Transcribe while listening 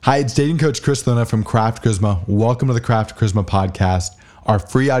Hi, it's dating coach Chris Luna from Craft Charisma. Welcome to the Craft Charisma podcast, our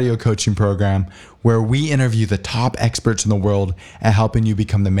free audio coaching program where we interview the top experts in the world at helping you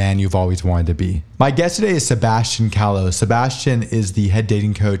become the man you've always wanted to be. My guest today is Sebastian Callow. Sebastian is the head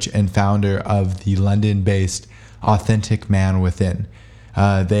dating coach and founder of the London-based Authentic Man Within.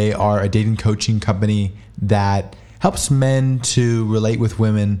 They are a dating coaching company that helps men to relate with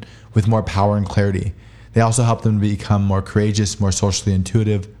women with more power and clarity. They also help them to become more courageous, more socially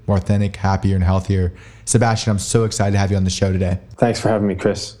intuitive, more authentic, happier, and healthier. Sebastian, I'm so excited to have you on the show today. Thanks for having me,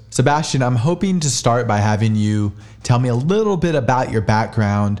 Chris. Sebastian, I'm hoping to start by having you tell me a little bit about your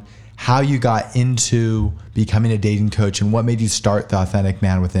background, how you got into becoming a dating coach, and what made you start the Authentic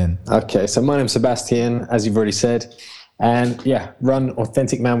Man Within. Okay, so my name's Sebastian, as you've already said. And run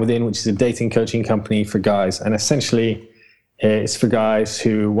Authentic Man Within, which is a dating coaching company for guys. And essentially, it's for guys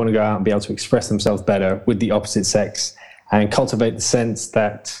who want to go out and be able to express themselves better with the opposite sex and cultivate the sense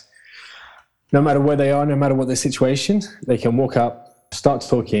that no matter where they are, no matter what their situation, they can walk up, start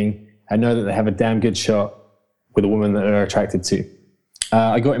talking, and know that they have a damn good shot with a woman that they're attracted to.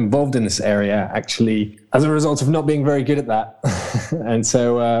 I got involved in this area actually as a result of not being very good at that. And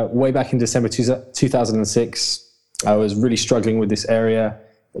so way back in December 2006, I was really struggling with this area.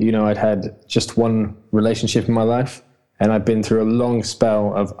 You know, I'd had just one relationship in my life, and I've been through a long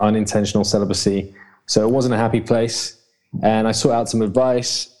spell of unintentional celibacy. So it wasn't a happy place. And I sought out some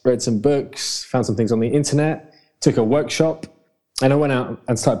advice, read some books, found some things on the internet, took a workshop, and I went out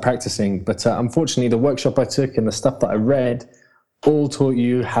and started practicing. But unfortunately, the workshop I took and the stuff that I read all taught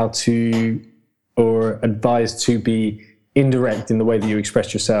you how to, or advised to be indirect in the way that you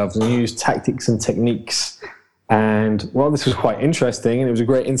express yourselves and use tactics and techniques. And while this was quite interesting, and it was a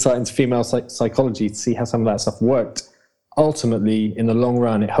great insight into female psychology to see how some of that stuff worked, ultimately, in the long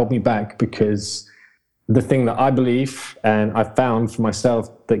run, it held me back because the thing that I believe and I found for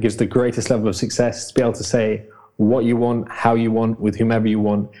myself that gives the greatest level of success is to be able to say what you want, how you want, with whomever you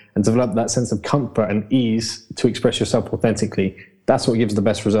want, and develop that sense of comfort and ease to express yourself authentically. That's what gives the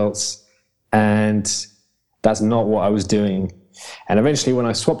best results. And that's not what I was doing. And eventually, when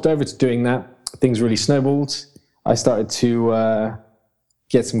I swapped over to doing that, things really snowballed. I started to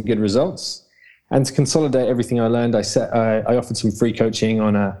get some good results. And to consolidate everything I learned, I offered some free coaching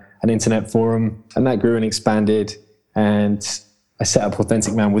on an internet forum, and that grew and expanded. And I set up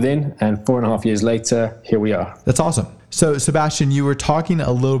Authentic Man Within, and 4.5 years later, here we are. That's awesome. So, Sebastian, you were talking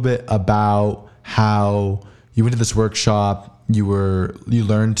a little bit about how you went to this workshop, you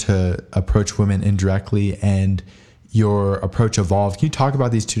learned to approach women indirectly, and your approach evolved. Can you talk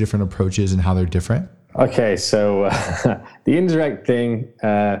about these two different approaches and how they're different? Okay, so the indirect thing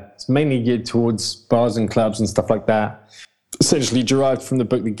is mainly geared towards bars and clubs and stuff like that. Essentially derived from the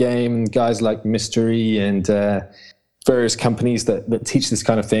book The Game and guys like Mystery and various companies that teach this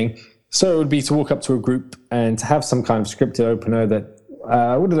kind of thing. So it would be to walk up to a group and to have some kind of scripted opener that,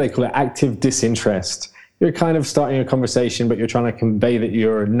 what do they call it? Active disinterest. You're kind of starting a conversation, but you're trying to convey that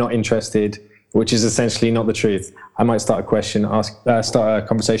you're not interested, which is essentially not the truth. I might start a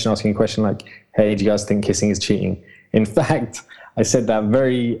conversation asking a question like, hey, do you guys think kissing is cheating? In fact, I said that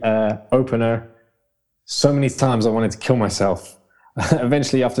very opener so many times I wanted to kill myself.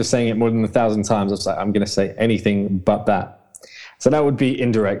 Eventually, after saying it more than 1,000 times, I was like, I'm going to say anything but that. So that would be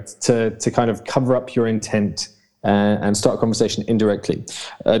indirect, to kind of cover up your intent and start a conversation indirectly.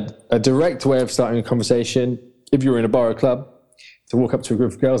 A direct way of starting a conversation, if you're in a bar or club, to walk up to a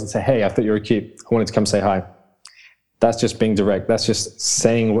group of girls and say, hey, I thought you were cute. I wanted to come say hi. That's just being direct. That's just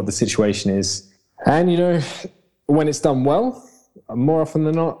saying what the situation is. And, you know, when it's done well, more often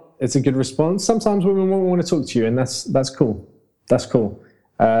than not, it's a good response. Sometimes women won't want to talk to you, and that's cool. That's cool.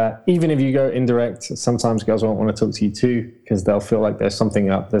 Even if you go indirect, sometimes girls won't want to talk to you too, because they'll feel like there's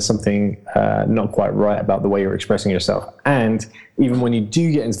something up. There's something not quite right about the way you're expressing yourself. And even when you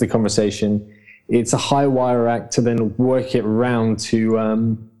do get into the conversation, it's a high wire act to then work it around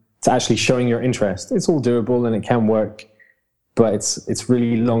to actually showing your interest. It's all doable and it can work, but it's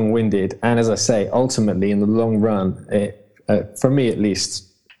really long-winded. And as I say, ultimately in the long run, it, for me at least,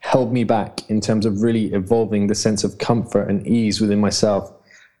 held me back in terms of really evolving the sense of comfort and ease within myself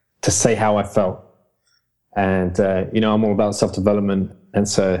to say how I felt. And, I'm all about self-development. And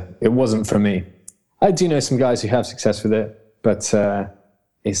so it wasn't for me. I do know some guys who have success with it, but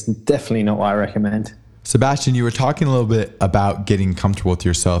it's definitely not what I recommend. Sebastian, you were talking a little bit about getting comfortable with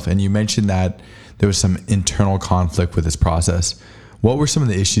yourself, and you mentioned that there was some internal conflict with this process. What were some of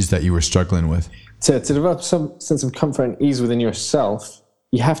the issues that you were struggling with? To develop some sense of comfort and ease within yourself,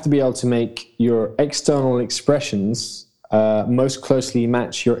 you have to be able to make your external expressions most closely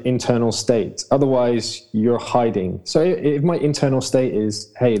match your internal state. Otherwise, you're hiding. So if my internal state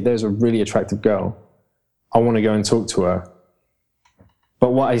is, hey, there's a really attractive girl, I want to go and talk to her.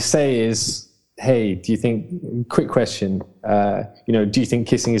 But what I say is, hey, do you think, quick question, do you think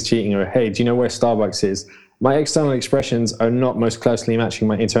kissing is cheating? Or, hey, do you know where Starbucks is? My external expressions are not most closely matching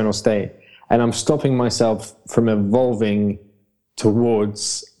my internal state. And I'm stopping myself from evolving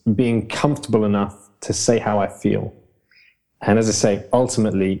towards being comfortable enough to say how I feel. And as I say,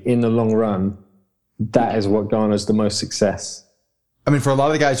 ultimately, in the long run, that is what garners the most success. I mean, for a lot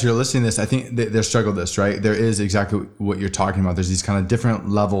of the guys who are listening to this, I think they're struggling with this, right? There is exactly what you're talking about. There's these kind of different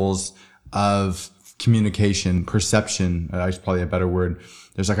levels of communication, perception, is probably a better word.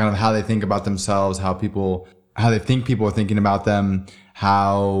 There's like kind of how they think about themselves, how they think people are thinking about them,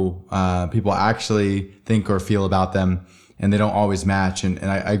 how people actually think or feel about them. And they don't always match. And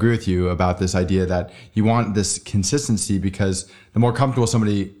I agree with you about this idea that you want this consistency, because the more comfortable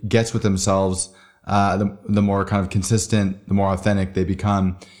somebody gets with themselves, the more kind of consistent, the more authentic they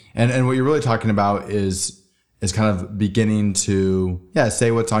become. And what you're really talking about is kind of beginning to,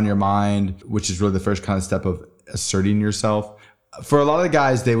 say what's on your mind, which is really the first kind of step of asserting yourself. For a lot of the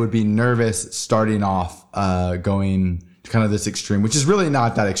guys, they would be nervous starting off, going to kind of this extreme, which is really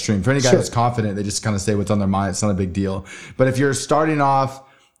not that extreme. For any guy that's confident, they just kind of say what's on their mind. It's not a big deal. But if you're starting off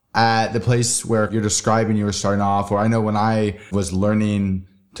at the place where you're describing you were starting off, or I know when I was learning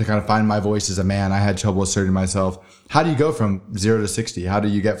to kind of find my voice as a man, I had trouble asserting myself. How do you go from 0 to 60? How do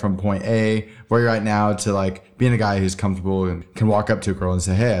you get from point A, where you're at now, to like being a guy who's comfortable and can walk up to a girl and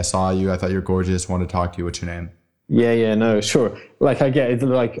say, hey, I saw you. I thought you were gorgeous. Want to talk to you. What's your name? Yeah, no, sure. Like I get it.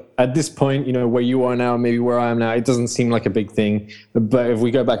 Like at this point, where you are now, maybe where I am now, it doesn't seem like a big thing. But if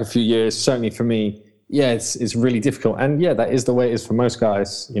we go back a few years, certainly for me, it's really difficult. And that is the way it is for most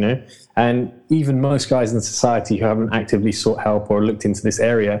guys, and even most guys in society who haven't actively sought help or looked into this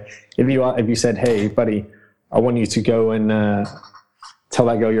area. If you said, hey, buddy, I want you to go and tell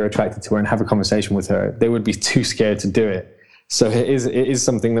that girl you're attracted to her and have a conversation with her, they would be too scared to do it. So it is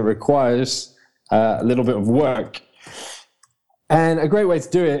something that requires a little bit of work. And a great way to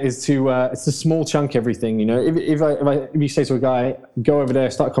do it is to small chunk everything. If you say to a guy, go over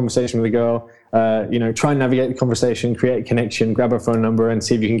there, start a conversation with a girl, try and navigate the conversation, create a connection, grab her phone number, and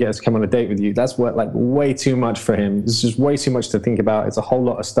see if you can get her to come on a date with you. That's way too much for him. It's just way too much to think about. It's a whole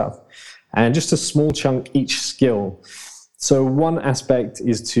lot of stuff, and just a small chunk each skill. So one aspect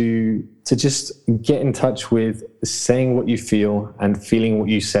is to just get in touch with saying what you feel and feeling what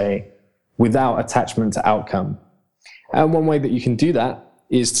you say, without attachment to outcome. And one way that you can do that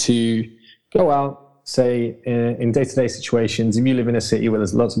is to go out, say, in day-to-day situations. If you live in a city where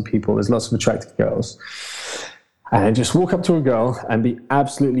there's lots of people, there's lots of attractive girls, and just walk up to a girl and be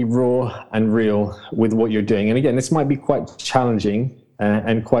absolutely raw and real with what you're doing. And again, this might be quite challenging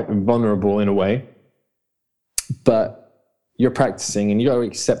and quite vulnerable in a way, but you're practicing and you got to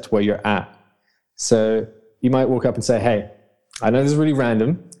accept where you're at. So you might walk up and say, hey, I know this is really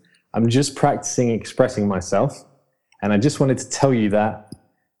random. I'm just practicing expressing myself, and I just wanted to tell you that,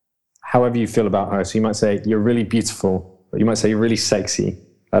 however you feel about her. So you might say, you're really beautiful, or you might say, you're really sexy.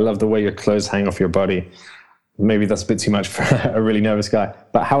 I love the way your clothes hang off your body. Maybe that's a bit too much for a really nervous guy.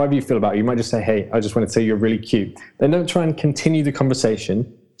 But however you feel about her, you might just say, hey, I just want to tell you you're really cute. Then don't try and continue the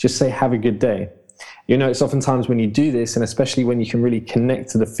conversation. Just say, have a good day. It's oftentimes when you do this, and especially when you can really connect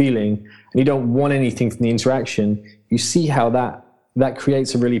to the feeling, and you don't want anything from the interaction, you see how that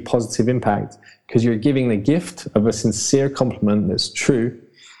creates a really positive impact, because you're giving the gift of a sincere compliment that's true,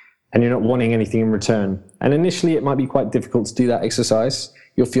 and you're not wanting anything in return. And initially, it might be quite difficult to do that exercise.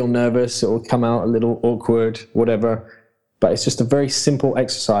 You'll feel nervous. It will come out a little awkward, whatever. But it's just a very simple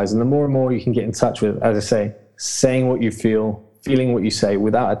exercise. And the more and more you can get in touch with, as I say, saying what you feel, feeling what you say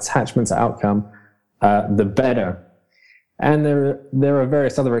without attachment to outcome, the better. And there are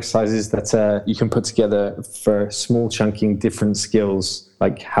various other exercises that you can put together for small chunking different skills,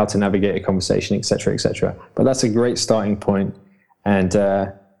 like how to navigate a conversation, et cetera, et cetera. But that's a great starting point. And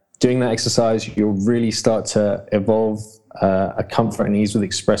doing that exercise, you'll really start to evolve a comfort and ease with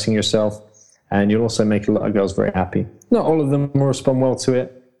expressing yourself. And you'll also make a lot of girls very happy. Not all of them will respond well to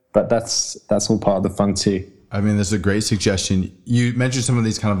it, but that's all part of the fun too. I mean, this is a great suggestion. You mentioned some of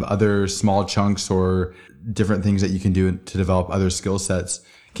these kind of other small chunks or different things that you can do to develop other skill sets.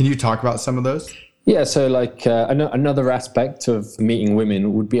 Can you talk about some of those? Yeah, so like another aspect of meeting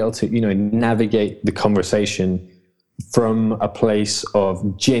women would be able to, navigate the conversation from a place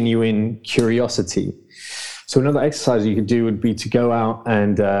of genuine curiosity. So another exercise you could do would be to go out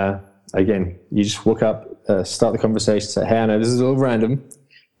and, again, you just walk up, start the conversation, say, hey, I know this is all random,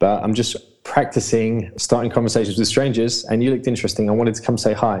 but I'm just practicing starting conversations with strangers and you looked interesting. I wanted to come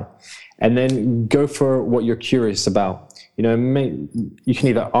say hi. And then go for what you're curious about. You can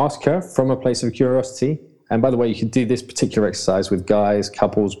either ask her from a place of curiosity. And by the way, you can do this particular exercise with guys,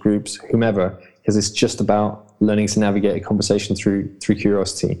 couples, groups, whomever, because it's just about learning to navigate a conversation through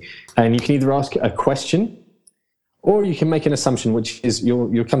curiosity. And you can either ask a question, or you can make an assumption, which is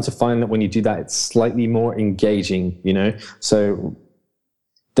you'll come to find that when you do that, it's slightly more engaging. So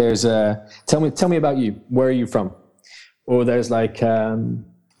there's tell me about you. Where are you from? Or there's like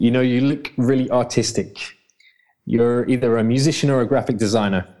you look really artistic. You're either a musician or a graphic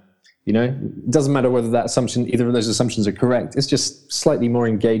designer. It doesn't matter whether either of those assumptions are correct. It's just slightly more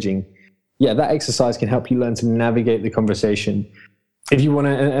engaging. Yeah, that exercise can help you learn to navigate the conversation. If you want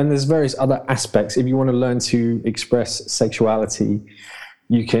to, and there's various other aspects, if you want to learn to express sexuality,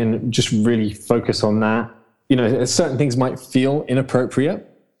 you can just really focus on that. Certain things might feel inappropriate,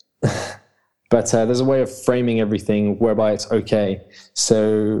 but there's a way of framing everything whereby it's okay.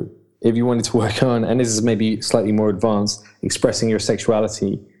 So if you wanted to work on, and this is maybe slightly more advanced, expressing your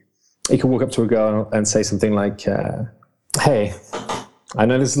sexuality, you can walk up to a girl and say something like, hey, I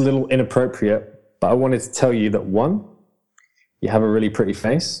know this is a little inappropriate, but I wanted to tell you that 1, you have a really pretty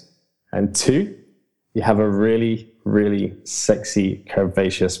face, and 2, you have a really, really sexy,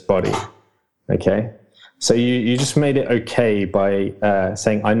 curvaceous body. Okay? So you just made it okay by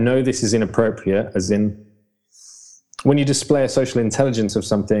saying, I know this is inappropriate, as in, when you display a social intelligence of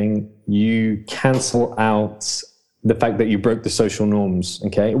something, you cancel out the fact that you broke the social norms,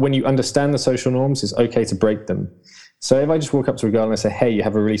 okay? When you understand the social norms, it's okay to break them. So if I just walk up to a girl and I say, hey, you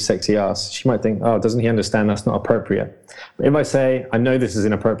have a really sexy ass, she might think, oh, doesn't he understand that's not appropriate? But if I say, I know this is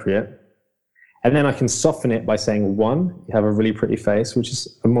inappropriate, and then I can soften it by saying, 1, you have a really pretty face, which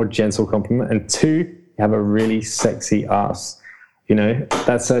is a more gentle compliment, and 2, you have a really sexy ass.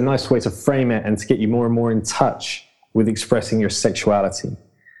 That's a nice way to frame it and to get you more and more in touch with expressing your sexuality.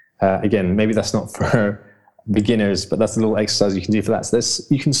 Again, maybe that's not for beginners, but that's a little exercise you can do for that. So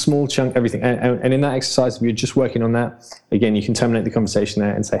you can small chunk everything. And in that exercise, if you're just working on that, again, you can terminate the conversation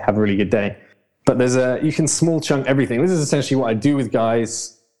there and say, have a really good day. But you can small chunk everything. This is essentially what I do with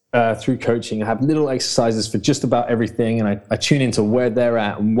guys through coaching. I have little exercises for just about everything. And I tune into where they're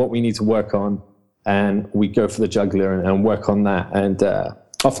at and what we need to work on. And we go for the jugular and work on that. And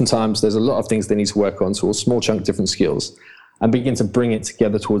oftentimes there's a lot of things they need to work on. So we'll small chunk different skills and begin to bring it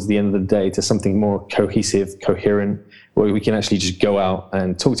together towards the end of the day to something more cohesive, coherent, where we can actually just go out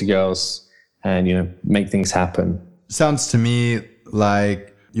and talk to girls and, make things happen. Sounds to me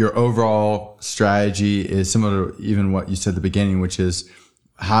like your overall strategy is similar to even what you said at the beginning, which is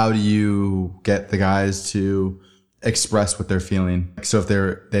how do you get the guys to express what they're feeling? So if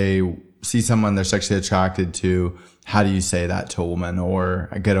they see someone they're sexually attracted to, how do you say that to a woman or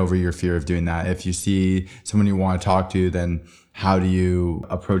get over your fear of doing that? If you see someone you want to talk to, then how do you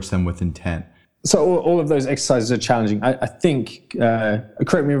approach them with intent? So all of those exercises are challenging. I think,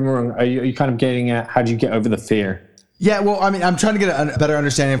 correct me if I'm wrong, are you kind of getting at how do you get over the fear? Yeah, well, I mean, I'm trying to get a better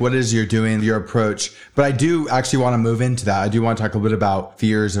understanding of what it is you're doing, your approach, but I do actually want to move into that. I do want to talk a little bit about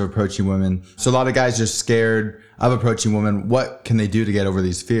fears of approaching women. So a lot of guys are scared of approaching women. What can they do to get over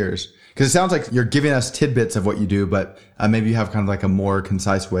these fears? Because it sounds like you're giving us tidbits of what you do, but maybe you have kind of like a more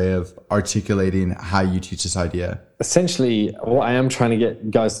concise way of articulating how you teach this idea. Essentially, what I am trying to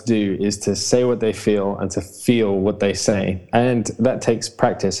get guys to do is to say what they feel and to feel what they say. And that takes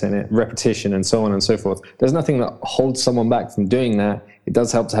practice and repetition and so on and so forth. There's nothing that holds someone back from doing that. It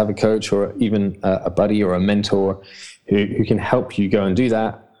does help to have a coach or even a buddy or a mentor who can help you go and do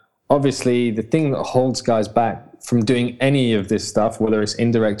that. Obviously, the thing that holds guys back from doing any of this stuff, whether it's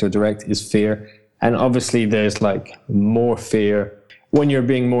indirect or direct, is fear. And obviously there's like more fear when you're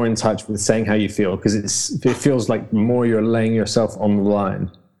being more in touch with saying how you feel, because it feels like more you're laying yourself on the line.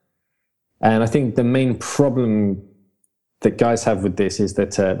 And I think the main problem that guys have with this is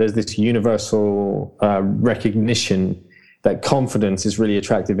that there's this universal recognition that confidence is really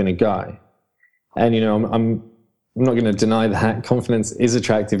attractive in a guy. And, I'm not going to deny that confidence is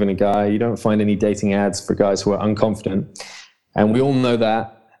attractive in a guy. You don't find any dating ads for guys who are unconfident. And we all know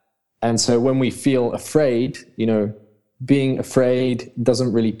that. And so when we feel afraid, being afraid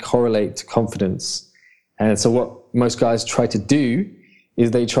doesn't really correlate to confidence. And so what most guys try to do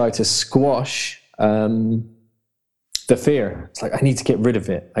is they try to squash the fear. It's like, I need to get rid of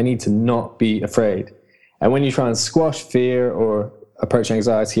it. I need to not be afraid. And when you try and squash fear or approach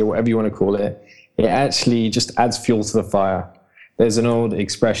anxiety or whatever you want to call it, it actually just adds fuel to the fire. There's an old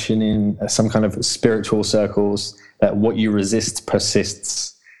expression in some kind of spiritual circles that what you resist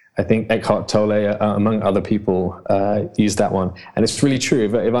persists. I think Eckhart Tolle, among other people, use that one. And it's really true.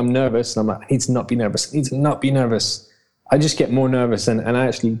 If I'm nervous and I'm like, I need to not be nervous, I need to not be nervous, I just get more nervous and I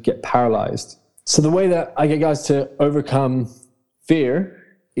actually get paralyzed. So the way that I get guys to overcome fear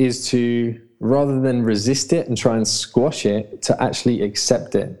is to, rather than resist it and try and squash it, to actually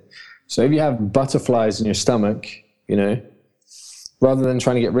accept it. So if you have butterflies in your stomach, you know, rather than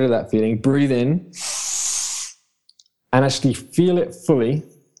trying to get rid of that feeling, breathe in and actually feel it fully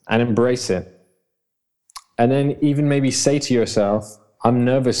and embrace it. And then even maybe say to yourself, I'm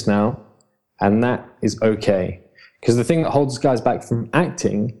nervous now, and that is okay. Because the thing that holds guys back from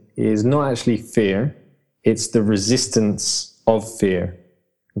acting is not actually fear, it's the resistance of fear,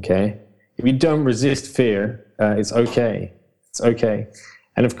 okay? If you don't resist fear, it's okay. It's okay.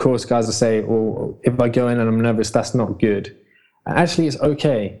 And of course, guys will say, well, if I go in and I'm nervous, that's not good. Actually, it's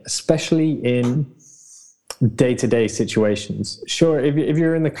okay, especially in day-to-day situations. Sure, if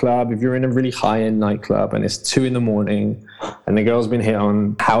you're in the club, if you're in a really high-end nightclub and it's 2 a.m. and the girl's been hit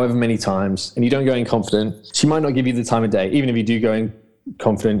on however many times and you don't go in confident, she might not give you the time of day. Even if you do go in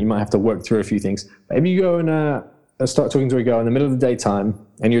confident, you might have to work through a few things. But if you go and start talking to a girl in the middle of the daytime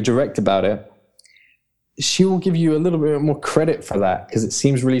and you're direct about it, she will give you a little bit more credit for that because it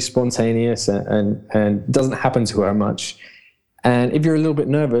seems really spontaneous and doesn't happen to her much. And if you're a little bit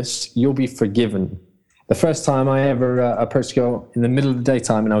nervous, you'll be forgiven. The first time I ever approached a girl in the middle of the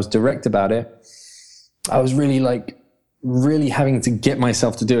daytime and I was direct about it, I was really having to get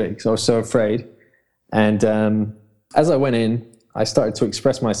myself to do it because I was so afraid. And as I went in, I started to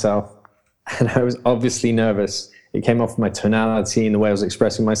express myself and I was obviously nervous. It came off my tonality and the way I was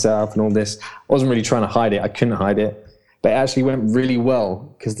expressing myself and all this. I wasn't really trying to hide it. I couldn't hide it. But it actually went really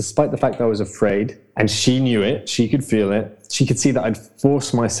well because despite the fact that I was afraid, and she knew it, she could feel it, she could see that I'd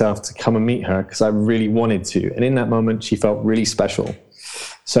forced myself to come and meet her because I really wanted to. And in that moment, she felt really special.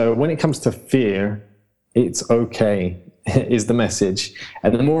 So when it comes to fear, it's okay, is the message.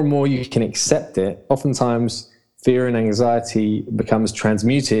 And the more and more you can accept it, oftentimes fear and anxiety becomes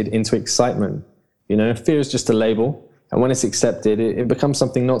transmuted into excitement. You know, fear is just a label. And when it's accepted, it becomes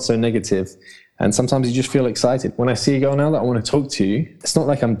something not so negative. And sometimes you just feel excited. When I see a girl now that I want to talk to, it's not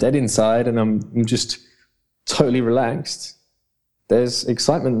like I'm dead inside and I'm just totally relaxed. There's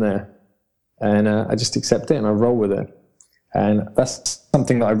excitement there. And I just accept it and I roll with it. And that's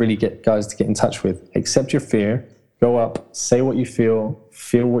something that I really get guys to get in touch with. Accept your fear, go up, say what you feel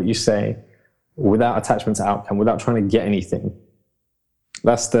what you say, without attachment to outcome, without trying to get anything.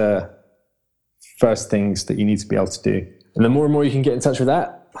 That's the first things that you need to be able to do. And the more and more you can get in touch with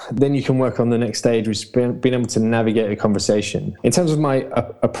that, then you can work on the next stage, which is being able to navigate a conversation. In terms of my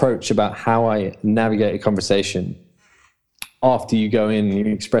approach about how I navigate a conversation, after you go in and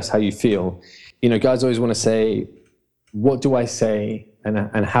you express how you feel, you know, guys always want to say, what do I say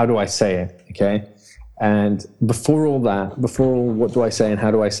and how do I say it, okay? And before all what do I say and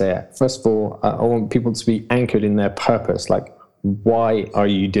how do I say it, first of all, I want people to be anchored in their purpose, like, why are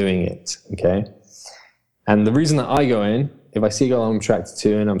you doing it, okay? And the reason that I go in, if I see a girl I'm attracted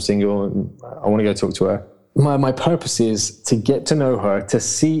to and I'm single and I want to go talk to her, my purpose is to get to know her, to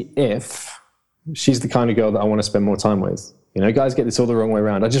see if she's the kind of girl that I want to spend more time with. You know, guys get this all the wrong way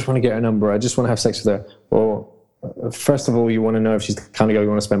around. I just want to get her number. I just want to have sex with her. Well, first of all, you want to know if she's the kind of girl you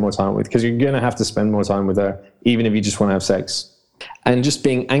want to spend more time with, because you're going to have to spend more time with her, even if you just want to have sex. And just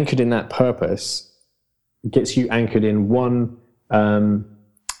being anchored in that purpose gets you anchored in one,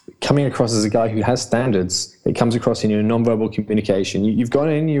 coming across as a guy who has standards. It comes across in your nonverbal communication. You've gone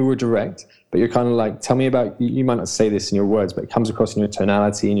in, you were direct, but you're kind of like, tell me about, you might not say this in your words, but it comes across in your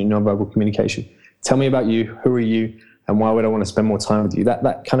tonality and your nonverbal communication. Tell me about you, who are you, and why would I want to spend more time with you?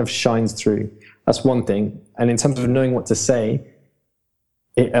 That kind of shines through. That's one thing. And in terms of knowing what to say,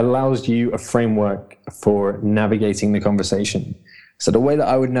 it allows you a framework for navigating the conversation. So the way that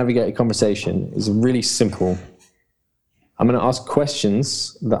I would navigate a conversation is really simple. I'm going to ask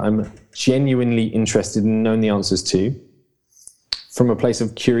questions that I'm genuinely interested in knowing the answers to from a place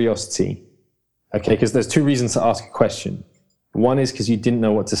of curiosity. Okay, because there's two reasons to ask a question. One is because you didn't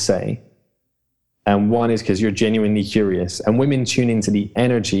know what to say, and one is because you're genuinely curious. And women tune into the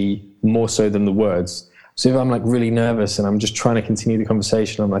energy more so than the words. So if I'm like really nervous and I'm just trying to continue the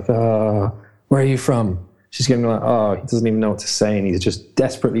conversation, I'm like, oh, where are you from? She's going to be like, oh, he doesn't even know what to say, and he's just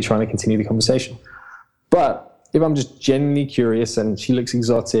desperately trying to continue the conversation. But if I'm just genuinely curious and she looks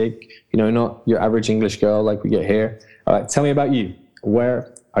exotic, you know, not your average English girl like we get here, all right, tell me about you.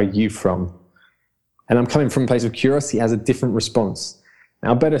 Where are you from? And I'm coming from a place of curiosity, has a different response.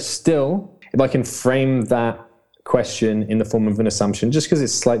 Now, better still, if I can frame that question in the form of an assumption, just because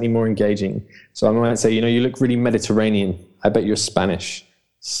it's slightly more engaging. So I might say, you know, you look really Mediterranean. I bet you're Spanish.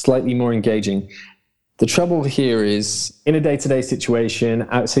 slightly more engaging. The trouble here is in a day-to-day situation,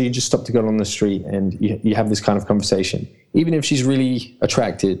 so you just stop the girl on the street and you have this kind of conversation. Even if she's really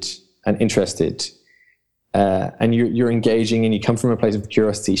attracted and interested, and you're engaging and you come from a place of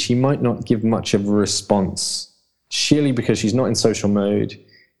curiosity, she might not give much of a response, sheerly because she's not in social mode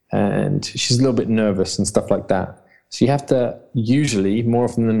and she's a little bit nervous and stuff like that. So you have to usually, more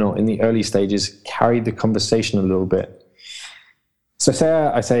often than not, in the early stages, carry the conversation a little bit. So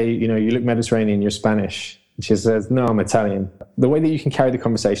I say, you look Mediterranean, you're Spanish. And she says, no, I'm Italian. The way that you can carry the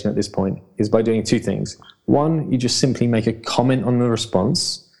conversation at this point is by doing two things. One, you just simply make a comment on the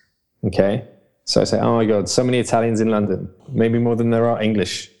response. Okay. So I say, oh my God, so many Italians in London, maybe more than there are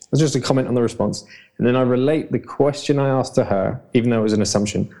English. It's just a comment on the response. And then I relate the question I asked to her, even though it was an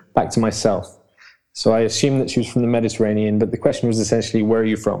assumption, back to myself. So I assumed that she was from the Mediterranean, but the question was essentially, where are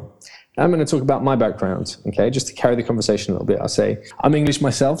you from? I'm going to talk about my background, okay, just to carry the conversation a little bit. I'll say, I'm English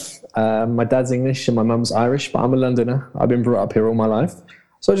myself. My dad's English and my mum's Irish, but I'm a Londoner. I've been brought up here all my life.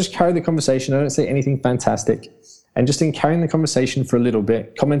 So I just carry the conversation. I don't say anything fantastic. And just in carrying the conversation for a little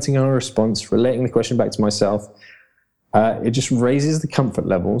bit, commenting on a response, relating the question back to myself, it just raises the comfort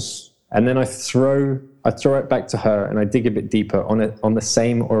levels. And then I throw it back to her and I dig a bit deeper on the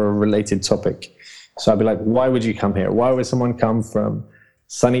same or a related topic. So I'd be like, why would you come here? Why would someone come from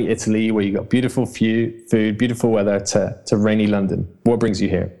sunny Italy, where you got beautiful food, beautiful weather, to rainy London? What brings you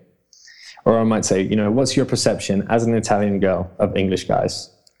here? Or I might say, what's your perception as an Italian girl of English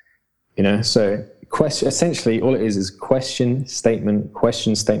guys? So essentially all it is question, statement,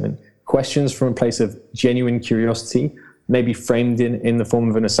 question, statement. Questions from a place of genuine curiosity, maybe framed in the form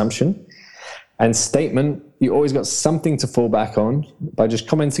of an assumption. And statement, you always got something to fall back on by just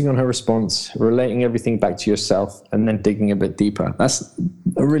commenting on her response, relating everything back to yourself, and then digging a bit deeper. That's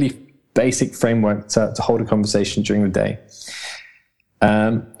a really basic framework to hold a conversation during the day.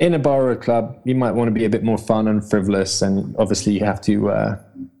 In a bar or a club, you might want to be a bit more fun and frivolous, and obviously you have to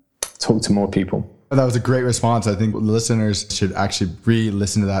talk to more people. That was a great response. I think listeners should actually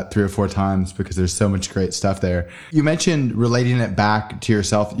re-listen to that 3 or 4 times because there's so much great stuff there. You mentioned relating it back to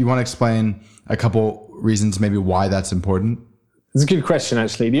yourself. You want to explain a couple reasons maybe why that's important? It's a good question,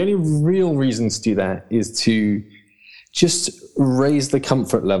 actually. The only real reason to do that is to just raise the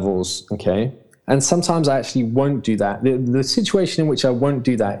comfort levels, okay? And sometimes I actually won't do that. The situation in which I won't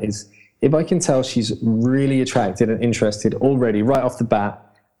do that is if I can tell she's really attracted and interested already right off the bat,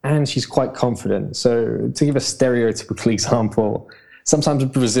 and she's quite confident. So to give a stereotypical example, sometimes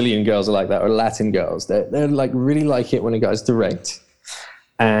Brazilian girls are like that, or Latin girls. They're like really like it when a guy's direct.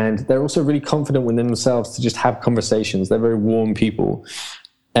 And they're also really confident within themselves to just have conversations. They're very warm people.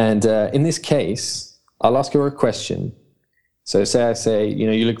 And in this case, I'll ask her a question. So I say,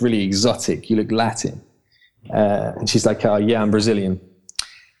 you look really exotic. You look Latin. And she's like, oh, yeah, I'm Brazilian.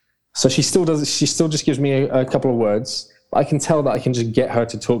 So she still just gives me a couple of words. I can tell that I can just get her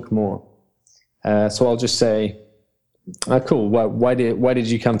to talk more. So I'll just say, cool. Well, why did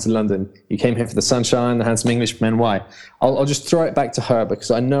you come to London? You came here for the sunshine, the handsome Englishmen. Why? I'll just throw it back to her because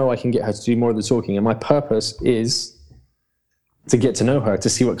I know I can get her to do more of the talking. And my purpose is to get to know her, to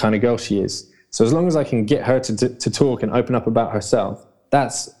see what kind of girl she is. So as long as I can get her to talk and open up about herself,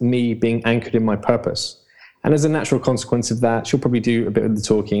 that's me being anchored in my purpose. And as a natural consequence of that, she'll probably do a bit of the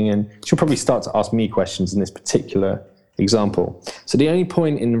talking and she'll probably start to ask me questions in this particular example. So the only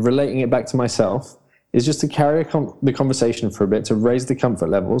point in relating it back to myself is just to carry the conversation for a bit, to raise the comfort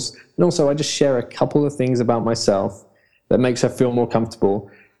levels. And also I just share a couple of things about myself that makes her feel more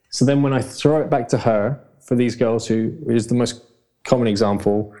comfortable. So then when I throw it back to her, for these girls who is the most common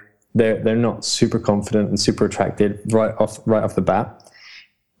example, they're not super confident and super attracted right off the bat,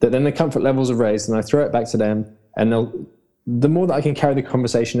 that then the comfort levels are raised and I throw it back to them, and the more that I can carry the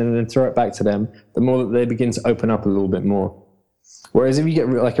conversation and then throw it back to them, the more that they begin to open up a little bit more. Whereas if you get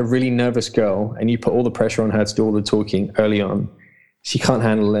like a really nervous girl and you put all the pressure on her to do all the talking early on, she can't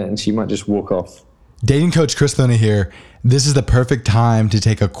handle it and she might just walk off. Dating coach Chris Luna here. This is the perfect time to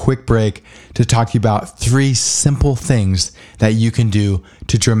take a quick break to talk to you about 3 simple things that you can do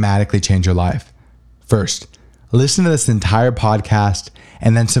to dramatically change your life. First, listen to this entire podcast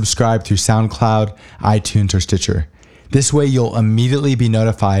and then subscribe through SoundCloud, iTunes, or Stitcher. This way you'll immediately be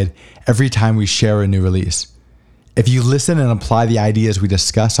notified every time we share a new release. If you listen and apply the ideas we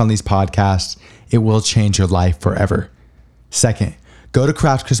discuss on these podcasts, it will change your life forever. Second, go to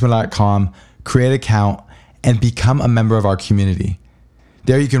craftcharisma.com, create an account, and become a member of our community.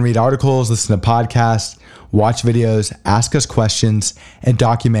 There you can read articles, listen to podcasts, watch videos, ask us questions, and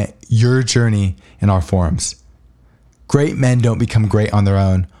document your journey in our forums. Great men don't become great on their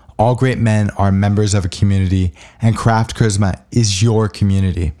own. All great men are members of a community, and Craft Charisma is your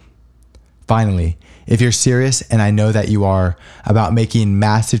community. Finally, if you're serious, and I know that you are, about making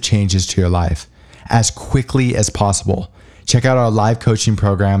massive changes to your life as quickly as possible, check out our live coaching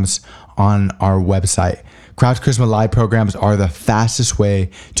programs on our website. Craft Charisma live programs are the fastest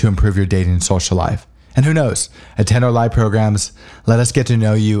way to improve your dating and social life. And who knows, attend our live programs, let us get to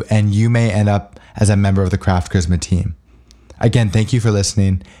know you, and you may end up as a member of the Craft Charisma team. Again, thank you for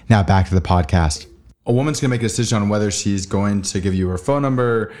listening. Now back to the podcast. A woman's going to make a decision on whether she's going to give you her phone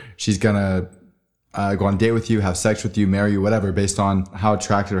number, she's going to go on a date with you, have sex with you, marry you, whatever, based on how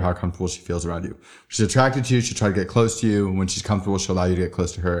attracted or how comfortable she feels around you. If she's attracted to you, she'll try to get close to you. When she's comfortable, she'll allow you to get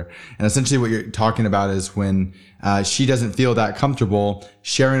close to her. And essentially what you're talking about is when she doesn't feel that comfortable,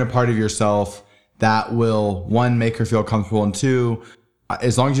 sharing a part of yourself that will, one, make her feel comfortable, and two,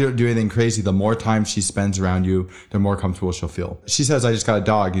 as long as you don't do anything crazy, the more time she spends around you, the more comfortable she'll feel. She says, I just got a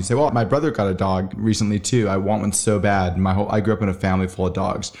dog. You say, well, my brother got a dog recently too. I want one so bad. I grew up in a family full of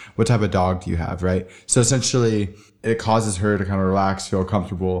dogs. What type of dog do you have, right? So essentially, it causes her to kind of relax, feel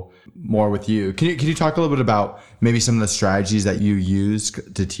comfortable more with you. Can you talk a little bit about maybe some of the strategies that you use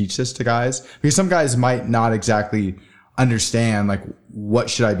to teach this to guys? Because some guys might not exactly understand, like, what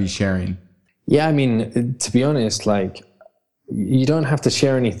should I be sharing? Yeah, I mean, to be honest, like, you don't have to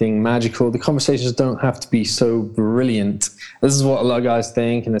share anything magical. The conversations don't have to be so brilliant. This is what a lot of guys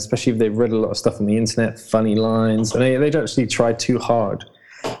think, and especially if they've read a lot of stuff on the internet, funny lines, and they don't actually try too hard.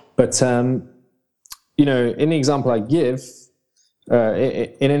 But, in the example I give,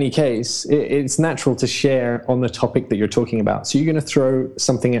 in any case, it's natural to share on the topic that you're talking about. So you're going to throw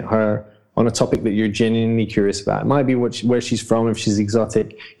something at her on a topic that you're genuinely curious about. It might be where she's from, if she's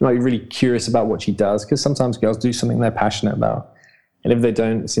exotic. You might be really curious about what she does, because sometimes girls do something they're passionate about. And if they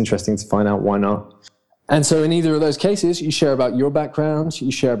don't, it's interesting to find out why not. And so in either of those cases, you share about your background,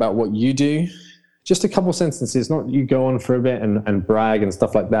 you share about what you do. Just a couple sentences, not you go on for a bit and brag and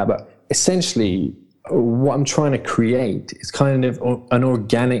stuff like that. But essentially, what I'm trying to create is kind of an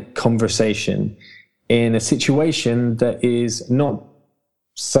organic conversation in a situation that is not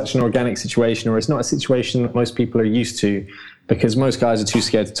such an organic situation, or it's not a situation that most people are used to, because most guys are too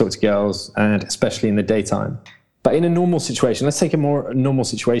scared to talk to girls, and especially in the daytime. But in a normal situation, let's take a more normal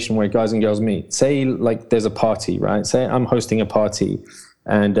situation where guys and girls meet. Say like there's a party, right? Say I'm hosting a party,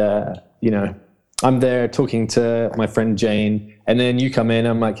 and I'm there talking to my friend Jane, and then you come in,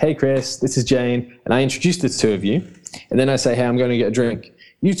 I'm like, hey Chris, this is Jane, and I introduce the two of you, and then I say, hey, I'm going to get a drink.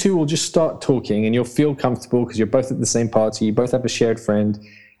 You two will just start talking, and you'll feel comfortable because you're both at the same party. You both have a shared friend.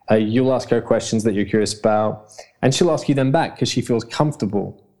 You'll ask her questions that you're curious about, and she'll ask you them back because she feels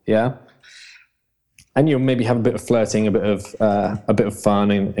comfortable. Yeah, and you'll maybe have a bit of flirting, a bit of fun,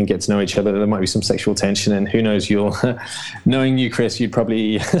 and get to know each other. There might be some sexual tension, and who knows? Knowing you, Chris, you'd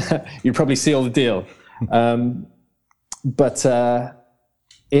probably seal the deal. But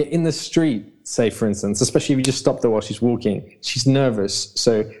in the street, say for instance, especially if you just stop there while she's walking, she's nervous.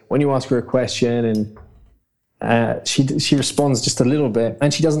 So when you ask her a question and she responds just a little bit,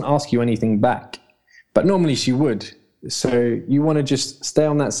 and she doesn't ask you anything back, but normally she would. So you want to just stay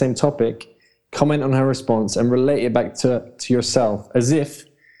on that same topic, comment on her response, and relate it back to yourself as if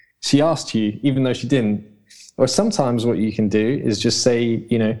she asked you, even though she didn't. Or sometimes what you can do is just say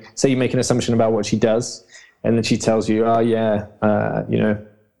you make an assumption about what she does, and then she tells you, oh yeah,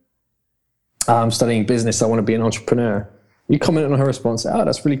 I'm studying business, I want to be an entrepreneur. You comment on her response, oh,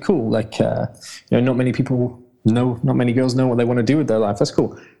 that's really cool. Like, not many girls know what they want to do with their life. That's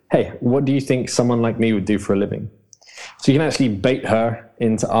cool. Hey, what do you think someone like me would do for a living? So you can actually bait her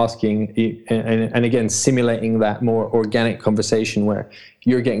into asking, and again, simulating that more organic conversation where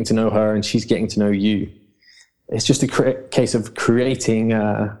you're getting to know her and she's getting to know you. It's just a case of creating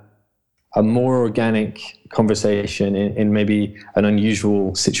a more organic conversation in maybe an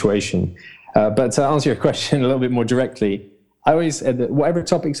unusual situation. But to answer your question a little bit more directly, I always, whatever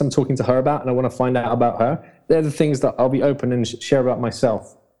topics I'm talking to her about and I want to find out about her, they're the things that I'll be open and share about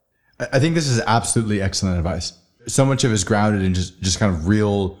myself. I think this is absolutely excellent advice. So much of it is grounded in just kind of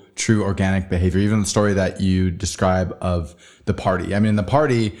real, true, organic behavior. Even the story that you describe of the party. I mean, in the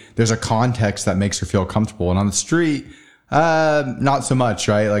party, there's a context that makes her feel comfortable. And on the street, not so much,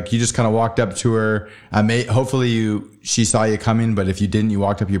 right? Like you just kind of walked up to her. Hopefully she saw you coming, but if you didn't, you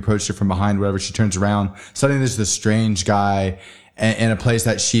walked up, you approached her from behind, whatever. She turns around. Suddenly there's this strange guy in a place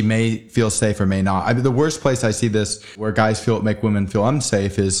that she may feel safe or may not. I mean, the worst place I see this where guys make women feel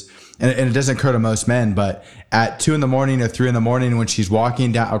unsafe is, and it doesn't occur to most men, but at 2 a.m. or 3 a.m. when she's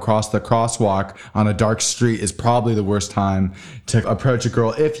walking down across the crosswalk on a dark street is probably the worst time to approach a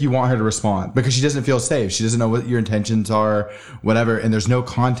girl if you want her to respond, because she doesn't feel safe. She doesn't know what your intentions are, whatever. And there's no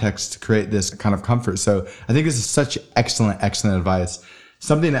context to create this kind of comfort. So I think this is such excellent advice.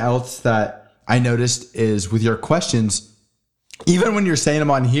 Something else that I noticed is with your questions, even when you're saying them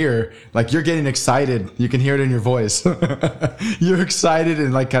on here, like you're getting excited, you can hear it in your voice. You're excited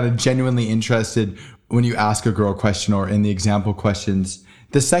and like kind of genuinely interested when you ask a girl a question or in the example questions.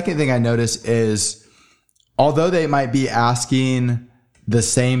 The second thing I notice is, although they might be asking the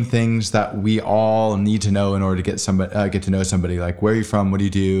same things that we all need to know in order to get to know somebody, like where are you from, what do you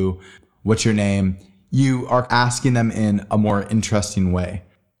do, what's your name, you are asking them in a more interesting way.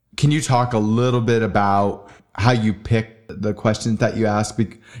 Can you talk a little bit about how you pick the questions that you ask?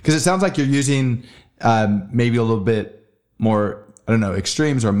 Because it sounds like you're using maybe a little bit more, I don't know,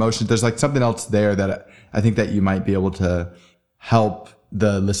 extremes or emotions. There's like something else there that I think that you might be able to help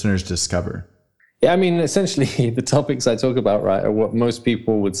the listeners discover. Yeah, I mean, essentially the topics I talk about, right, are what most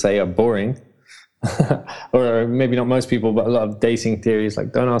people would say are boring. Or maybe not most people, but a lot of dating theories,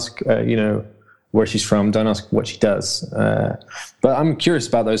 like don't ask, where she's from, don't ask what she does. But I'm curious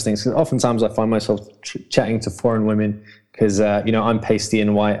about those things, because oftentimes I find myself chatting to foreign women because, I'm pasty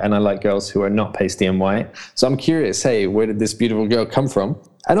and white and I like girls who are not pasty and white. So I'm curious, hey, where did this beautiful girl come from?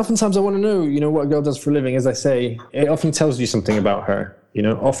 And oftentimes I want to know, what a girl does for a living. As I say, it often tells you something about her.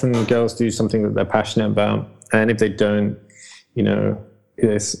 Often girls do something that they're passionate about. And if they don't,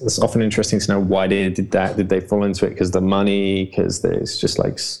 it's often interesting to know why they did that. Did they fall into it because of the money? Because it's just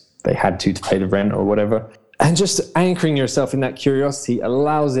like they had to pay the rent or whatever. And just anchoring yourself in that curiosity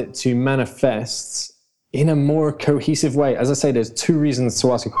allows it to manifest in a more cohesive way. As I say, there's 2 reasons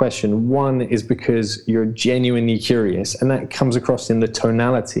to ask a question. One is because you're genuinely curious, and that comes across in the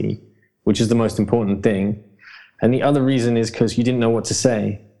tonality, which is the most important thing. And the other reason is because you didn't know what to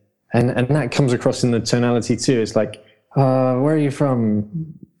say. And that comes across in the tonality too. It's like, where are you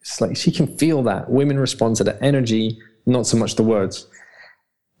from? It's like she can feel that. Women respond to the energy, not so much the words.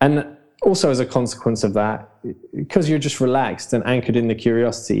 And also as a consequence of that, because you're just relaxed and anchored in the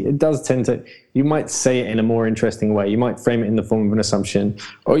curiosity, it does tend to, you might say it in a more interesting way. You might frame it in the form of an assumption,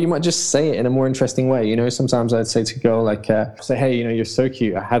 or you might just say it in a more interesting way. Sometimes I'd say to a girl, like, say, hey, you're so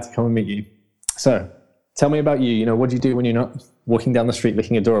cute. I had to come and meet you. So tell me about you. What do you do when you're not walking down the street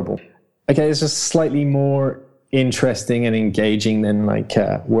looking adorable? Okay, it's just slightly more interesting and engaging than like,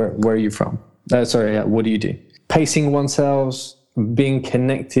 where are you from? What do you do? Pacing oneself, being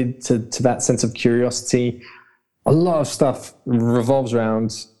connected to that sense of curiosity. A lot of stuff revolves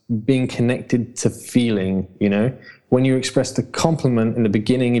around being connected to feeling, when you express the compliment in the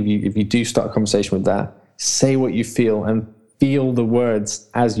beginning, if you do start a conversation with that, say what you feel and feel the words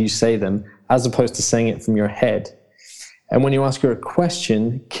as you say them, as opposed to saying it from your head. And when you ask her a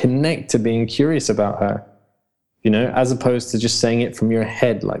question, connect to being curious about her, as opposed to just saying it from your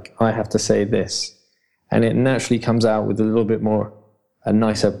head, like, I have to say this. And it naturally comes out with a little bit more, a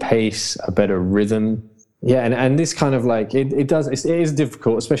nicer pace, a better rhythm. Yeah, and this kind of like, it is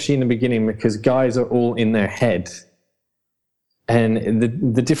difficult, especially in the beginning, because guys are all in their head. And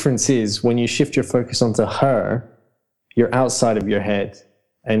the difference is when you shift your focus onto her, you're outside of your head,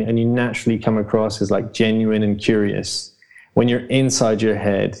 and you naturally come across as like genuine and curious. When you're inside your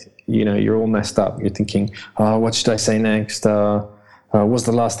head, you're all messed up. You're thinking, what should I say next? Was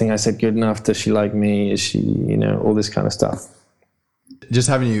the last thing I said good enough? Does she like me? Is she, all this kind of stuff. Just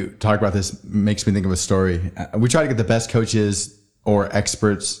having you talk about this makes me think of a story. We try to get the best coaches or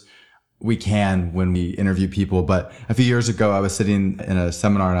experts we can when we interview people. But a few years ago, I was sitting in a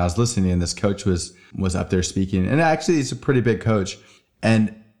seminar and I was listening, and this coach was up there speaking. And actually, he's a pretty big coach.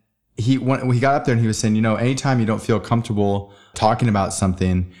 And when he got up there and he was saying, anytime you don't feel comfortable talking about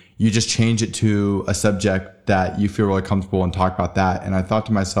something, you just change it to a subject that you feel really comfortable and talk about that. And I thought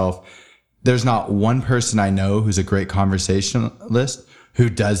to myself, there's not one person I know who's a great conversationalist who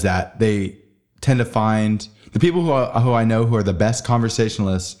does that. They tend to find the people who I know who are the best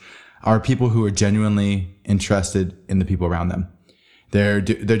conversationalists are people who are genuinely interested in the people around them. They're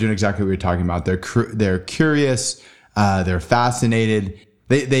doing exactly what you're talking about. They're curious. They're fascinated.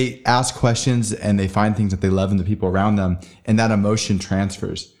 They ask questions and they find things that they love in the people around them, and that emotion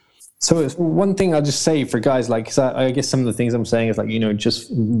transfers. So one thing I'll just say for guys, like, 'cause I guess some of the things I'm saying is like,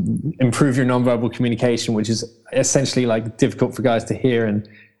 just improve your nonverbal communication, which is essentially like difficult for guys to hear,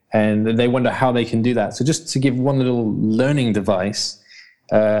 and they wonder how they can do that. So just to give one little learning device,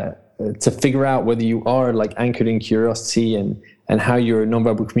 to figure out whether you are like anchored in curiosity and how your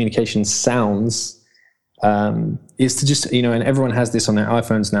nonverbal communication sounds, is to just, and everyone has this on their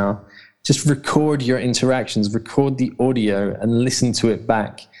iPhones now, just record your interactions, record the audio and listen to it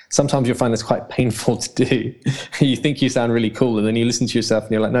back. Sometimes you'll find this quite painful to do. You think you sound really cool, and then you listen to yourself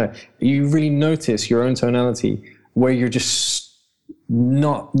and you're like, no, you really notice your own tonality where you're just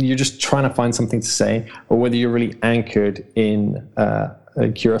trying to find something to say, or whether you're really anchored in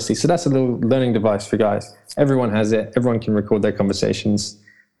curiosity. So that's a little learning device for guys. Everyone has it. Everyone can record their conversations,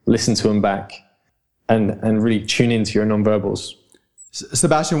 listen to them back, and really tune into your nonverbals.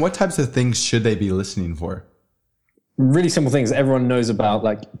 Sebastian, what types of things should they be listening for? Really simple things that everyone knows about,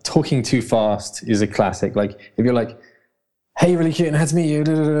 like talking too fast is a classic. Like if you're like, hey, really cute and had to meet you,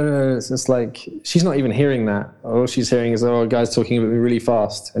 it's just like, she's not even hearing that. All she's hearing is, oh, a guy's talking about me really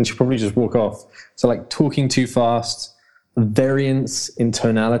fast, and she'll probably just walk off. So like talking too fast, variance in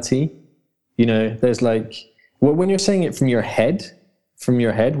tonality. There's like, when you're saying it from your head,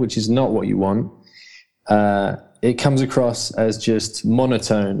 which is not what you want, it comes across as just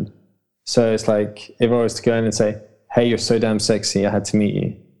monotone. So it's like, if I was to go in and say, hey, you're so damn sexy, I had to meet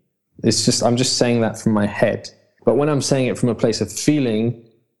you. I'm just saying that from my head. But when I'm saying it from a place of feeling,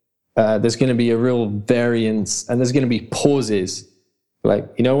 there's going to be a real variance, and there's going to be pauses. Like,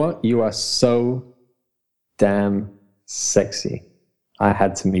 you know what? You are so damn sexy. I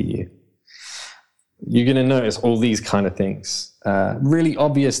had to meet you. You're going to notice all these kind of things, really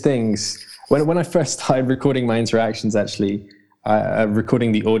obvious things. When I first started recording my interactions, actually,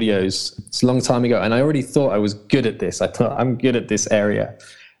 recording the audios, it's a long time ago, and I already thought I was good at this. I thought I'm good at this area.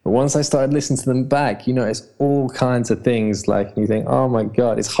 But once I started listening to them back, it's all kinds of things. Like, you think, oh my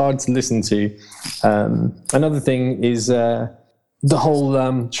God, it's hard to listen to. Another thing is the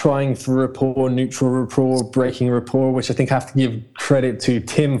whole trying for rapport, neutral rapport, breaking rapport, which I think I have to give credit to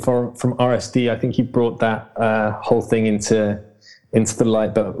Tim from RSD. I think he brought that whole thing into the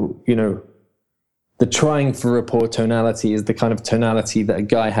light. But, the trying for rapport tonality is the kind of tonality that a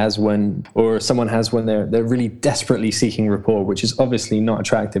guy has or someone has when they're really desperately seeking rapport, which is obviously not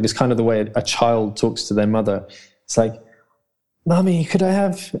attractive. It's kind of the way a child talks to their mother. It's like, Mommy,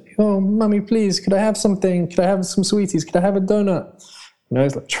 Mommy, please, could I have something? Could I have some sweeties? Could I have a donut?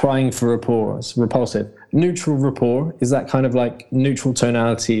 It's like trying for rapport. It's repulsive. Neutral rapport is that kind of like neutral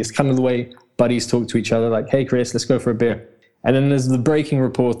tonality. It's kind of the way buddies talk to each other, like, hey, Chris, let's go for a beer. And then there's the breaking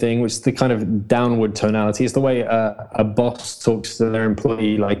rapport thing, which is the kind of downward tonality. It's the way a boss talks to their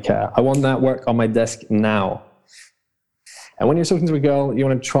employee, like, I want that work on my desk now. And when you're talking to a girl, you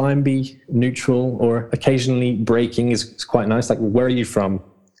want to try and be neutral, or occasionally breaking is quite nice. Like, where are you from?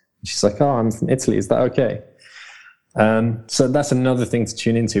 And she's like, oh, I'm from Italy. Is that okay? So that's another thing to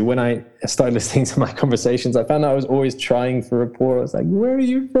tune into. When I started listening to my conversations, I found out I was always trying for rapport. I was like, where are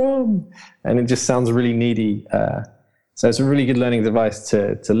you from? And it just sounds really needy. So it's a really good learning device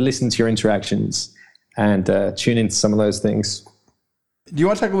to listen to your interactions and tune into some of those things. Do you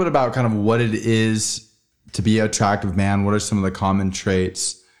want to talk a little bit about kind of what it is to be an attractive man? What are some of the common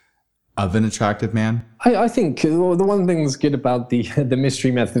traits of an attractive man? I think the one thing that's good about the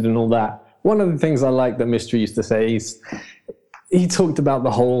mystery method and all that, one of the things I like that Mystery used to say is he talked about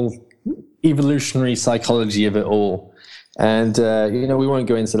the whole evolutionary psychology of it all. And, we won't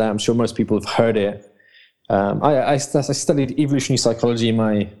go into that. I'm sure most people have heard it. I studied evolutionary psychology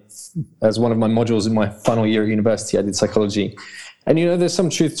as one of my modules in my final year at university. I did psychology. And, there's some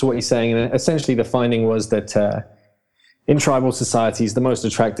truth to what he's saying. And essentially the finding was that in tribal societies, the most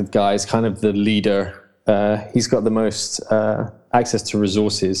attractive guy is kind of the leader. He's got the most access to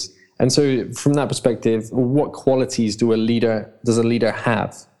resources. And so from that perspective, what qualities does a leader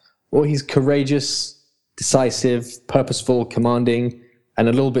have? Well, he's courageous, decisive, purposeful, commanding, and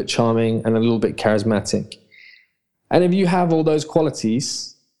a little bit charming and a little bit charismatic. And if you have all those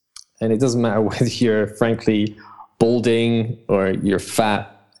qualities, and it doesn't matter whether you're frankly balding or you're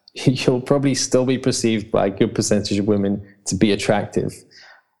fat, you'll probably still be perceived by a good percentage of women to be attractive,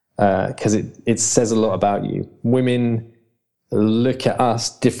 because it says a lot about you. Women look at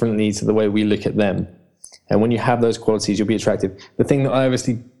us differently to the way we look at them. And when you have those qualities, you'll be attractive. The thing that I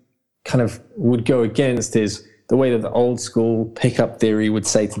obviously kind of would go against is the way that the old school pickup theory would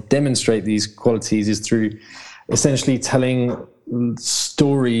say to demonstrate these qualities is through essentially telling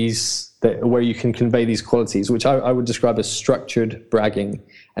stories where you can convey these qualities, which I would describe as structured bragging.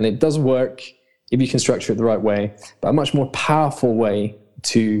 And it does work if you can structure it the right way, but a much more powerful way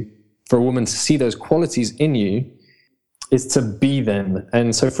for a woman to see those qualities in you is to be them.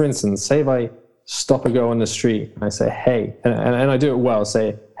 And so, for instance, say if I stop a girl on the street and I say, hey, and I do it well,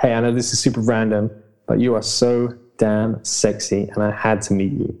 say, hey, I know this is super random, but you are so damn sexy and I had to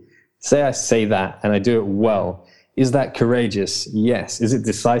meet you. Say I say that and I do it well. Is that courageous? Yes. Is it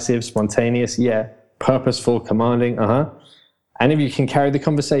decisive, spontaneous? Yeah. Purposeful, commanding? And if you can carry the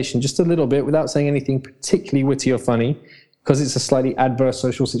conversation just a little bit without saying anything particularly witty or funny, because it's a slightly adverse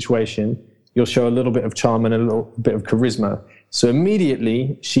social situation, you'll show a little bit of charm and a little bit of charisma. So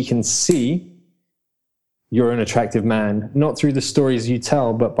immediately she can see you're an attractive man, not through the stories you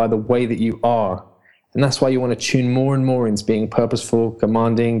tell, but by the way that you are. And that's why you want to tune more and more into being purposeful,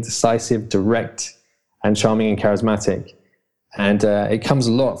 commanding, decisive, direct, and charming and charismatic. And it comes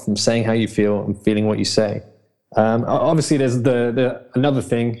a lot from saying how you feel and feeling what you say. Obviously, there's another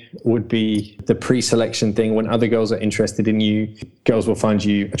thing would be the pre-selection thing. When other girls are interested in you, girls will find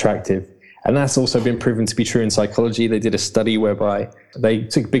you attractive. And that's also been proven to be true in psychology. They did a study whereby they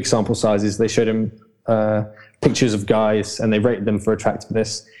took big sample sizes. They showed them pictures of guys and they rated them for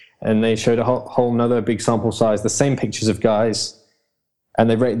attractiveness. And they showed a whole nother big sample size, the same pictures of guys, and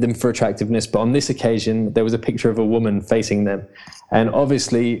they rated them for attractiveness. But on this occasion, there was a picture of a woman facing them. And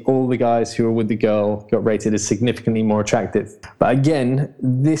obviously, all the guys who were with the girl got rated as significantly more attractive. But again,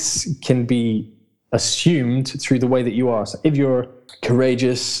 this can be assumed through the way that you are. So if you're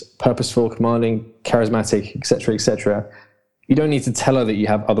courageous, purposeful, commanding, charismatic, etc., you don't need to tell her that you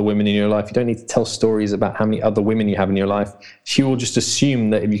have other women in your life. You don't need to tell stories about how many other women you have in your life. She will just assume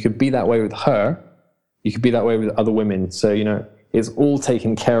that if you could be that way with her, you could be that way with other women. So, it's all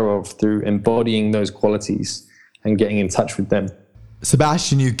taken care of through embodying those qualities and getting in touch with them.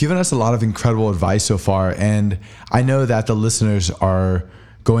 Sebastian, you've given us a lot of incredible advice so far, and I know that the listeners are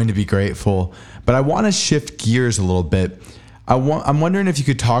going to be grateful, but I want to shift gears a little bit. I'm wondering if you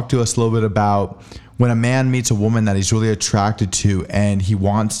could talk to us a little bit about when a man meets a woman that he's really attracted to and he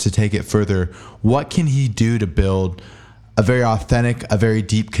wants to take it further, what can he do to build a very authentic, a very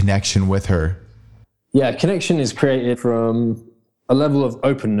deep connection with her? Yeah, connection is created from a level of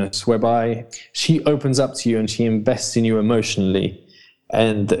openness whereby she opens up to you and she invests in you emotionally.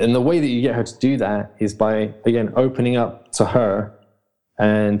 And the way that you get her to do that is by, again, opening up to her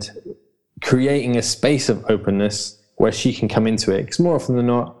and creating a space of openness where she can come into it. Because more often than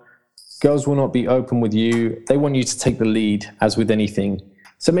not, girls will not be open with you. They want you to take the lead, as with anything.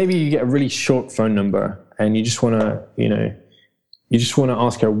 So maybe you get a really short phone number and you just want to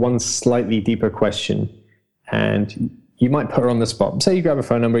ask her one slightly deeper question, and you might put her on the spot. Say you grab a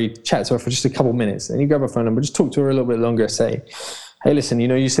phone number, you chat to her for just a couple minutes, and you grab a phone number, just talk to her a little bit longer. Say, hey, listen,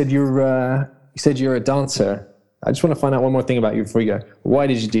 you said you're a dancer. I just want to find out one more thing about you before you go. Why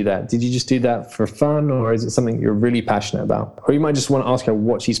did you do that? Did you just do that for fun, or is it something you're really passionate about? Or you might just want to ask her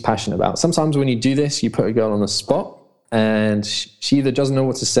what she's passionate about. Sometimes when you do this, you put a girl on the spot and she either doesn't know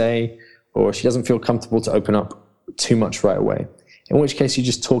what to say or she doesn't feel comfortable to open up too much right away. In which case you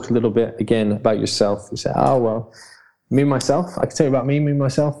just talk a little bit again about yourself. You say, me myself, I can tell you about me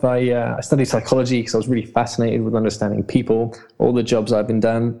myself. I studied psychology because I was really fascinated with understanding people. All the jobs I've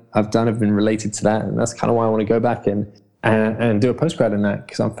done have been related to that, and that's kind of why I want to go back and do a postgrad in that,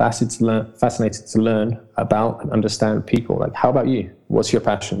 because I'm fascinated to learn about and understand people. Like, how about you? What's your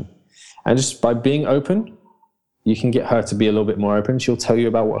passion? And just by being open, you can get her to be a little bit more open. She'll tell you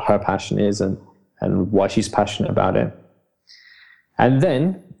about what her passion is and why she's passionate about it. And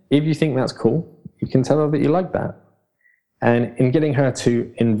then, if you think that's cool, you can tell her that you like that. And in getting her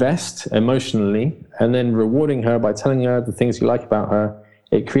to invest emotionally and then rewarding her by telling her the things you like about her,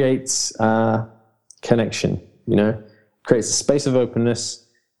 it creates connection, creates a space of openness.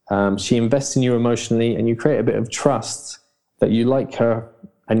 She invests in you emotionally and you create a bit of trust that you like her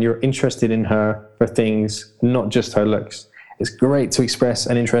and you're interested in her for things, not just her looks. It's great to express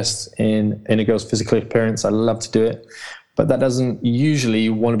an interest in a girl's physical appearance. I love to do it. But that doesn't usually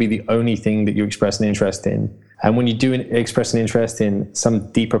want to be the only thing that you express an interest in. And when you do express an interest in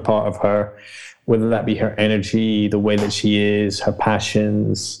some deeper part of her, whether that be her energy, the way that she is, her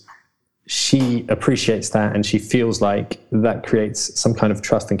passions, she appreciates that and she feels like that creates some kind of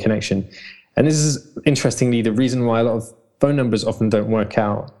trust and connection. And this is, interestingly, the reason why a lot of phone numbers often don't work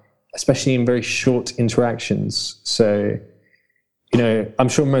out, especially in very short interactions. So, I'm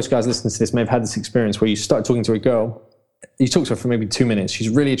sure most guys listening to this may have had this experience where you start talking to a girl, you talk to her for maybe 2 minutes, she's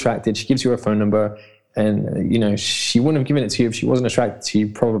really attracted, she gives you her phone number, and, she wouldn't have given it to you if she wasn't attracted to you,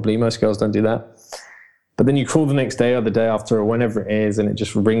 probably. Most girls don't do that. But then you call the next day or the day after or whenever it is, and it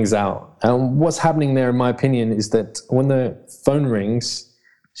just rings out. And what's happening there, in my opinion, is that when the phone rings,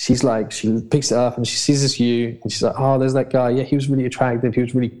 she picks it up and she sees it's you, and she's like, oh, there's that guy. Yeah, he was really attractive. He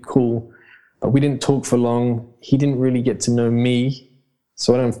was really cool. But we didn't talk for long. He didn't really get to know me.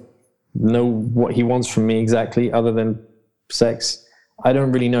 So I don't know what he wants from me exactly, other than sex. I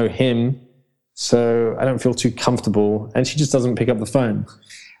don't really know him. So I don't feel too comfortable. And she just doesn't pick up the phone.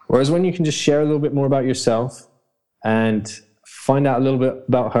 Whereas when you can just share a little bit more about yourself and find out a little bit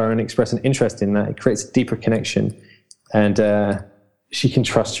about her and express an interest in that, it creates a deeper connection, and she can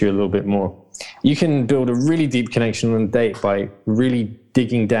trust you a little bit more. You can build a really deep connection on a date by really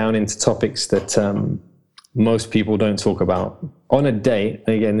digging down into topics that most people don't talk about. On a date,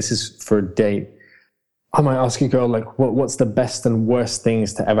 and again, this is for a date, I might ask a girl, like, what's the best and worst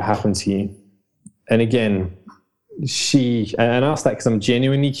things to ever happen to you? And again, and I ask that because I'm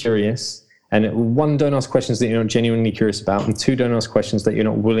genuinely curious. And one, don't ask questions that you're not genuinely curious about. And two, don't ask questions that you're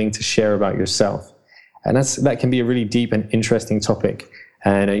not willing to share about yourself. And that can be a really deep and interesting topic.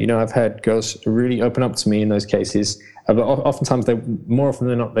 And, I've had girls really open up to me in those cases. But oftentimes, more often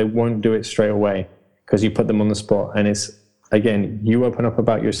than not, they won't do it straight away because you put them on the spot. And it's, again, you open up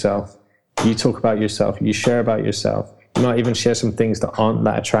about yourself. You talk about yourself. You share about yourself. You might even share some things that aren't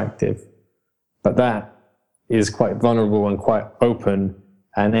that attractive. But that is quite vulnerable and quite open.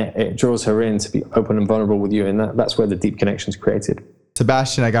 And it draws her in to be open and vulnerable with you. And that's where the deep connection is created.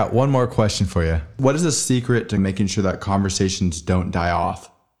 Sebastian, I got one more question for you. What is the secret to making sure that conversations don't die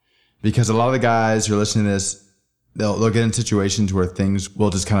off? Because a lot of the guys who are listening to this, they'll get in situations where things will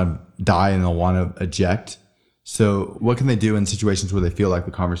just kind of die and they'll want to eject. So what can they do in situations where they feel like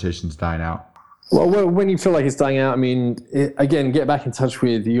the conversation's dying out? Well, when you feel like it's dying out, again, get back in touch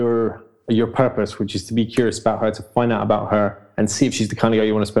with your purpose, which is to be curious about her, to find out about her and see if she's the kind of girl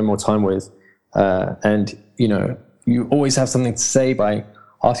you want to spend more time with. You always have something to say by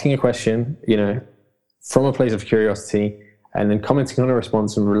asking a question, from a place of curiosity, and then commenting on a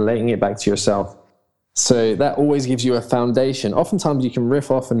response and relating it back to yourself. So that always gives you a foundation. Oftentimes you can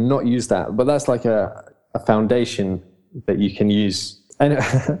riff off and not use that, but that's like a foundation that you can use. And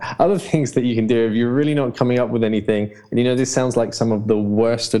other things that you can do if you're really not coming up with anything, and this sounds like some of the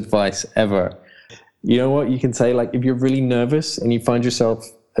worst advice ever. You know what you can say? Like, if you're really nervous and you find yourself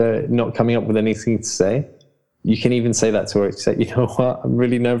not coming up with anything to say, you can even say that to her. Say, you know what, I'm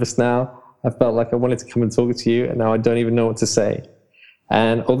really nervous now. I felt like I wanted to come and talk to you, and now I don't even know what to say.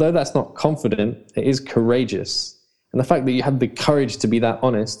 And although that's not confident, it is courageous. And the fact that you have the courage to be that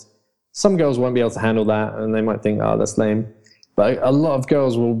honest, some girls won't be able to handle that, and they might think, oh, that's lame. But a lot of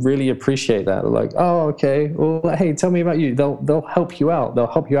girls will really appreciate that. They're like, oh, okay, well, hey, tell me about you. They'll help you out. They'll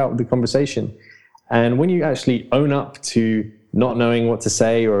help you out with the conversation. And when you actually own up to not knowing what to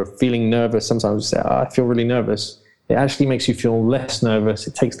say or feeling nervous, sometimes you say, oh, I feel really nervous. It actually makes you feel less nervous.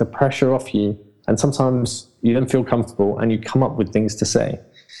 It takes the pressure off you. And sometimes you don't feel comfortable and you come up with things to say.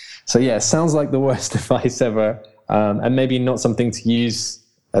 So yeah, it sounds like the worst advice ever. And maybe not something to use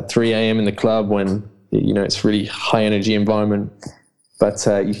at 3 a.m. in the club when, it's really high energy environment. But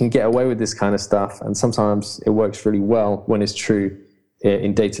you can get away with this kind of stuff. And sometimes it works really well when it's true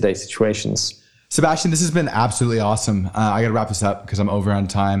in day-to-day situations. Sebastian, this has been absolutely awesome. I got to wrap this up because I'm over on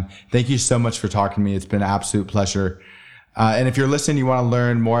time. Thank you so much for talking to me. It's been an absolute pleasure. And if you're listening, you want to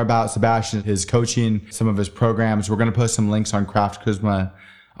learn more about Sebastian, his coaching, some of his programs, we're going to post some links on Craft Charisma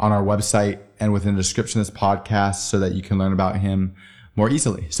on our website and within the description of this podcast so that you can learn about him more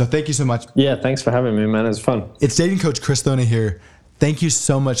easily. So thank you so much. Yeah, thanks for having me, man. It was fun. It's dating coach Chris Thona here. Thank you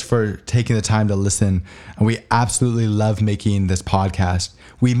so much for taking the time to listen. And we absolutely love making this podcast.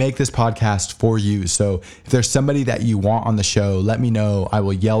 We make this podcast for you. So if there's somebody that you want on the show, let me know. I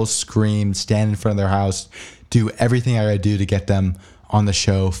will yell, scream, stand in front of their house, do everything I gotta do to get them on the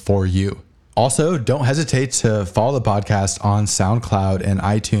show for you. Also, don't hesitate to follow the podcast on SoundCloud and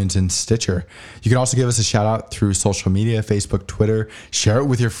iTunes and Stitcher. You can also give us a shout out through social media, Facebook, Twitter, share it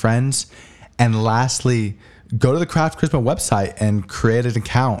with your friends. And lastly, go to the Craft Charisma website and create an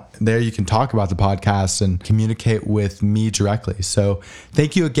account. There you can talk about the podcast and communicate with me directly. So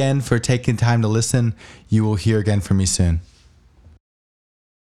thank you again for taking time to listen. You will hear again from me soon.